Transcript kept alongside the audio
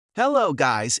Hello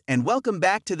guys and welcome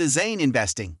back to the Zain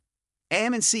Investing.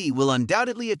 AMC will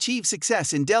undoubtedly achieve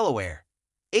success in Delaware.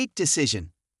 8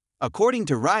 decision. According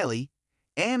to Riley,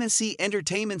 AMC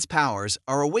Entertainment's powers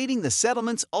are awaiting the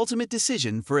settlement's ultimate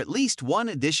decision for at least one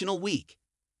additional week.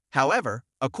 However,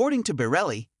 according to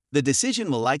Borelli, the decision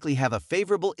will likely have a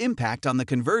favorable impact on the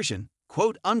conversion,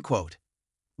 quote unquote.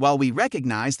 While we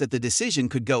recognize that the decision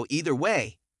could go either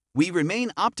way, we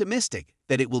remain optimistic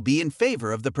that it will be in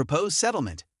favor of the proposed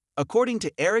settlement. According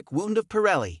to Eric Wound of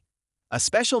Pirelli, a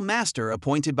special master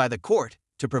appointed by the court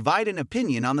to provide an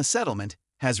opinion on the settlement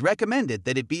has recommended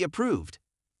that it be approved.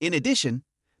 In addition,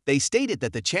 they stated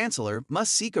that the chancellor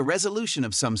must seek a resolution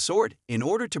of some sort in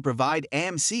order to provide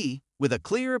AMC with a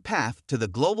clearer path to the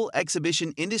global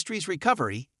exhibition industry's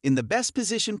recovery in the best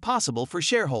position possible for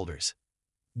shareholders.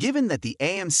 Given that the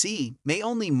AMC may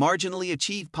only marginally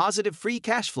achieve positive free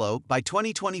cash flow by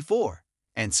 2024,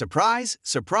 and surprise,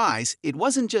 surprise, it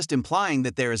wasn't just implying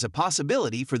that there is a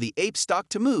possibility for the ape stock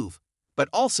to move, but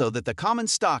also that the common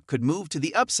stock could move to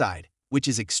the upside, which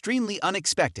is extremely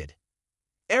unexpected.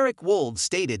 Eric Wold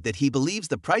stated that he believes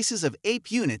the prices of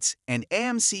ape units and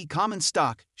AMC common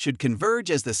stock should converge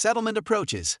as the settlement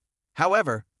approaches.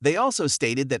 However, they also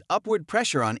stated that upward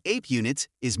pressure on ape units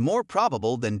is more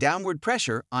probable than downward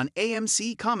pressure on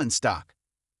AMC common stock.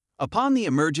 Upon the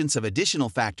emergence of additional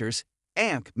factors,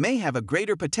 AMC may have a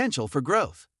greater potential for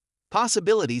growth.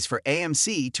 Possibilities for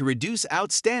AMC to reduce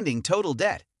outstanding total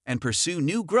debt and pursue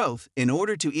new growth in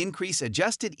order to increase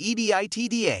adjusted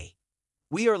EBITDA.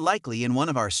 We are likely in one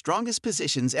of our strongest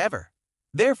positions ever.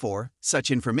 Therefore,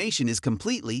 such information is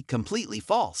completely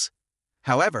false.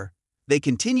 However, they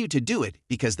continue to do it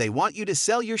because they want you to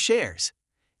sell your shares.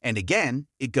 And again,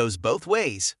 it goes both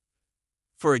ways.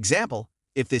 For example,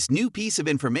 if this new piece of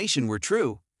information were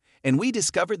true, and we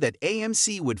discovered that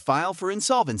AMC would file for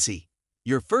insolvency,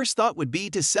 your first thought would be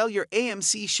to sell your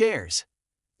AMC shares.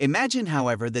 Imagine,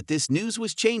 however, that this news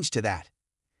was changed to that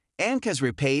AMC has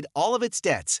repaid all of its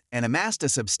debts and amassed a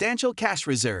substantial cash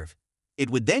reserve. It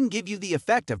would then give you the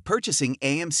effect of purchasing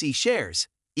AMC shares.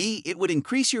 It would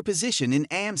increase your position in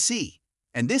AMC.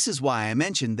 And this is why I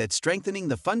mentioned that strengthening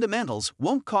the fundamentals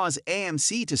won't cause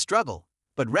AMC to struggle,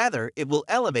 but rather it will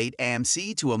elevate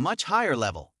AMC to a much higher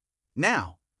level.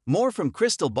 Now, more from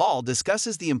Crystal Ball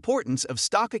discusses the importance of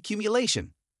stock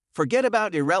accumulation. Forget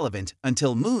about irrelevant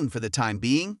until moon for the time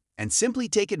being, and simply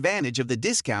take advantage of the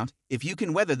discount if you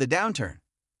can weather the downturn.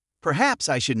 Perhaps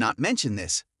I should not mention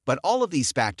this, but all of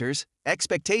these factors,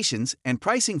 expectations, and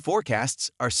pricing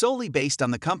forecasts are solely based on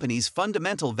the company's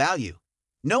fundamental value.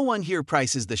 No one here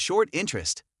prices the short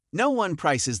interest, no one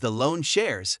prices the loan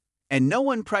shares, and no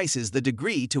one prices the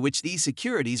degree to which these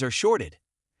securities are shorted.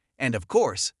 And of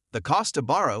course, the cost to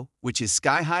borrow, which is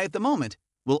sky high at the moment,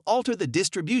 will alter the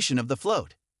distribution of the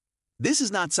float. This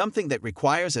is not something that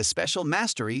requires a special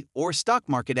mastery or stock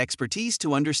market expertise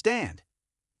to understand.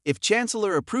 If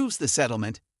Chancellor approves the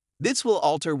settlement, this will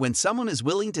alter when someone is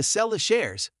willing to sell the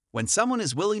shares, when someone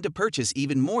is willing to purchase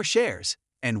even more shares,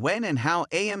 and when and how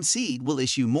AMC will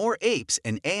issue more apes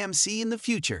and AMC in the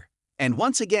future. And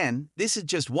once again, this is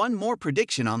just one more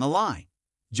prediction on the line,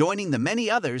 joining the many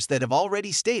others that have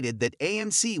already stated that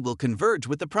AMC will converge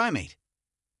with the primate.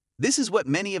 This is what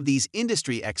many of these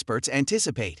industry experts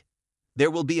anticipate.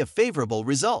 There will be a favorable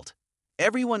result.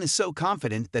 Everyone is so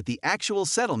confident that the actual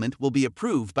settlement will be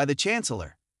approved by the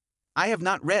Chancellor. I have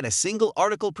not read a single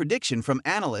article prediction from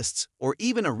analysts or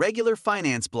even a regular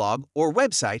finance blog or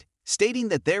website stating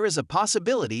that there is a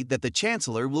possibility that the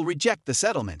Chancellor will reject the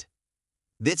settlement.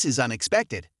 This is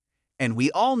unexpected, and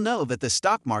we all know that the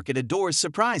stock market adores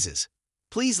surprises.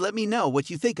 Please let me know what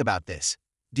you think about this.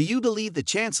 Do you believe the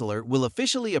Chancellor will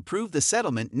officially approve the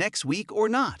settlement next week or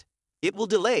not? It will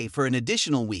delay for an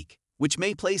additional week, which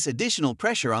may place additional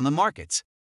pressure on the markets.